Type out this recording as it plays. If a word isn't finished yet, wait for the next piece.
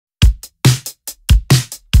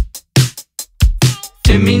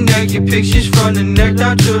Send me naked pictures from the neck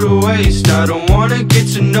down to the waist. I don't wanna get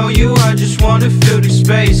to know you, I just wanna feel the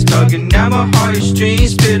space. Tugging at my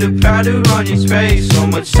heartstrings, spit a pattern on your face. So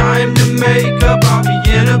much time to make up, I'll be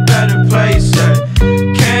in a better place.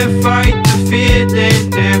 Can't fight the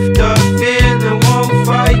feeling if the feeling won't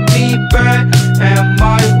fight me back. And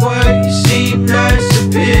my words seem less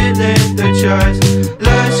appealing. The choice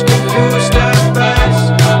less confused at best.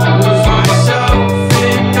 Lose myself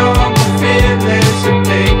in all my feelings. I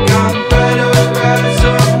think I'm better as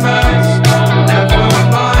a mess. Never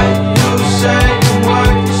mind, you say the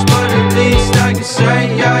words, but at least I can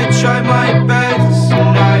say I tried my best.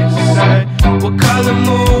 And I say, what color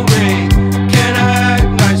moon ring? Can I act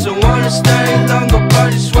nice? I wanna stay longer,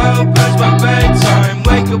 but it's well past my bedtime.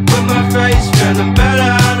 Wake up with my face feeling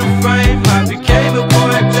better out of frame. I became a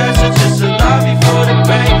poet dresser, just a lobby for the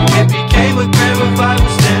pain. It became a grave if I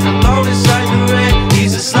was standing alone inside the rain.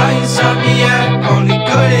 He's a slight insomniac, only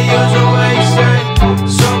good at using wasted.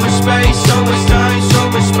 So much space, so much time, so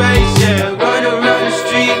much space, yeah. Run around the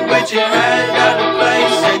street with your head out of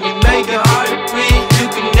place, and you make it hard to breathe, you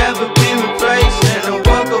can never be replaced. And I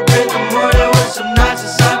woke up in the morning with some knots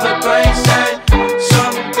inside my brain, saying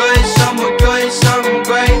something good, something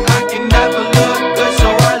great. I can never look good, so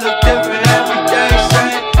I look different every day.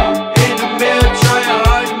 Saying in the mirror, trying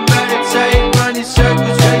hard to meditate, running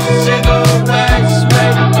circles, chasing cigarettes,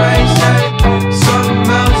 made the brain say something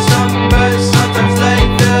else, something better. Sometimes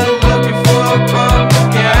later, looking for a bump,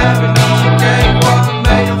 can't have an easy day. What I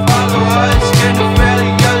made to follow us, getting fairly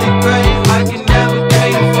early grade. I can never pay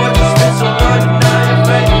the fortune, spend so long and nothing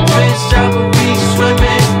fake. Spend several weeks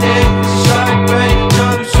swimming in the shark brain,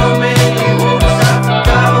 jumping so many hoops.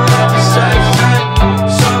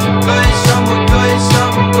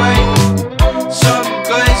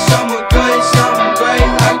 Something good, something great.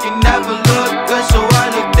 I can never look good, so I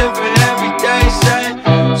look different every day. Say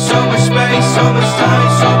so much space, so much time,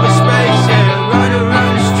 so much space, yeah. Run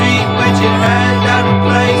around the street with your head out of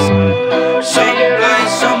place. Something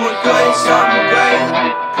good, something great.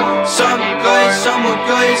 Something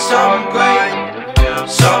good, something great.